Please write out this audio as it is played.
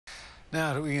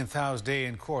Now to Ian Thow's day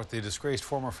in court. The disgraced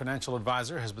former financial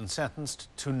advisor has been sentenced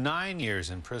to 9 years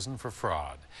in prison for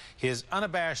fraud. His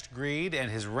unabashed greed and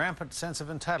his rampant sense of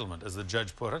entitlement, as the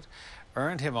judge put it,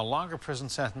 earned him a longer prison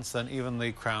sentence than even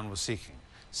the Crown was seeking.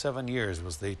 7 years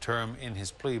was the term in his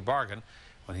plea bargain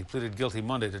when he pleaded guilty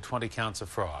Monday to 20 counts of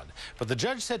fraud. But the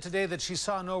judge said today that she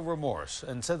saw no remorse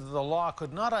and said that the law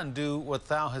could not undo what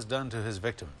Thow has done to his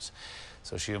victims.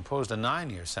 So she imposed a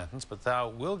 9-year sentence, but Thow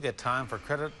will get time for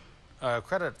credit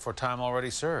for time already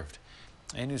served.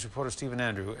 A News reporter Stephen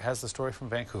Andrew has the story from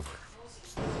Vancouver.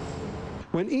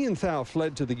 When Ian Thow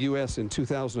fled to the U.S. in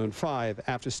 2005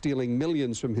 after stealing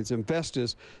millions from his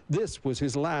investors, this was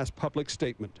his last public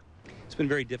statement. It's been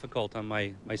very difficult on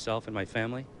myself and my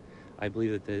family. I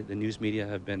believe that the news media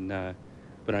have been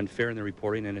unfair in their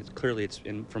reporting,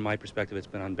 and from my perspective, it's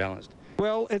been unbalanced.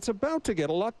 Well, it's about to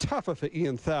get a lot tougher for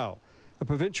Ian Thow. A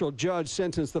provincial judge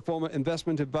sentenced the former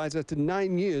investment advisor to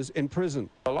 9 years in prison.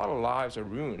 A lot of lives are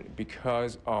ruined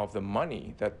because of the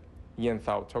money that Ian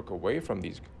Thow took away from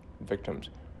these victims.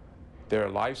 Their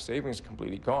life savings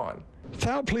completely gone.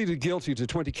 Thow pleaded guilty to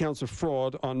 20 counts of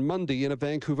fraud on Monday in a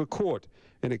Vancouver court.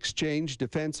 In exchange,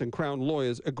 defense and Crown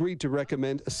lawyers agreed to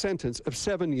recommend a sentence of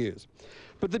 7 years.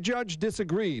 But the judge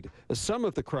disagreed, as some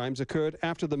of the crimes occurred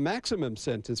after the maximum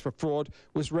sentence for fraud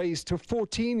was raised to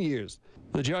 14 years.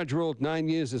 The judge ruled 9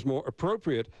 years is more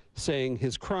appropriate, saying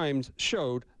his crimes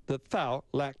showed that Thow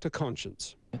lacked a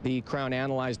conscience. The Crown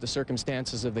analyzed the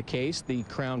circumstances of the case. The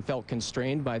Crown felt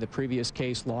constrained by the previous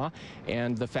case law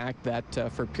and the fact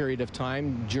that for a period of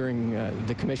time during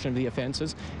the commission of the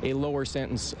offenses, a lower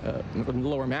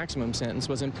maximum sentence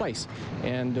was in place.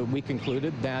 And we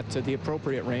concluded that the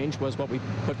appropriate range was what we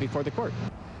put before the court.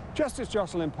 Justice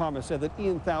Jocelyn Palmer said that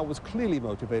Ian Thow was clearly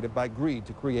motivated by greed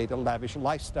to create a lavish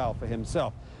lifestyle for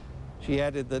himself. She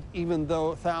added that even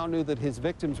though Thow knew that his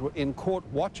victims were in court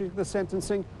watching the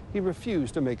sentencing, he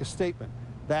refused to make a statement.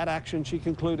 That action, she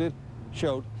concluded,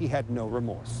 showed he had no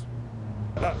remorse.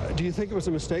 Do you think it was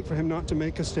a mistake for him not to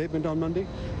make a statement on Monday?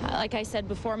 Like I said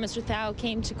before, Mr. Thow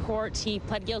came to court. He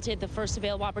pled guilty at the first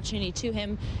available opportunity to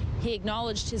him. He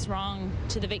acknowledged his wrong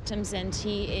to the victims, and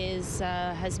he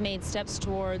has made steps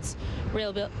towards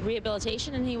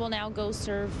rehabilitation, and he will now go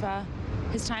serve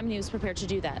his time, and he was prepared to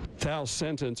do that. Thow's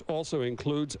sentence also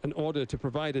includes an order to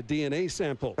provide a DNA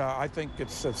sample. I think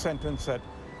it's a sentence that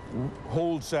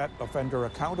holds that offender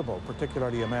accountable,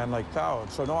 particularly a man like Thow.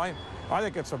 So no, I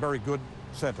think it's a very good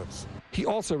sentence. He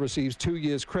also receives 2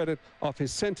 years credit off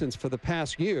his sentence for the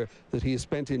past year that he has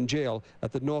spent in jail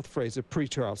at the North Fraser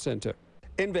Pretrial Centre.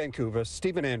 In Vancouver,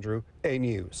 Stephen Andrew, A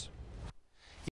News.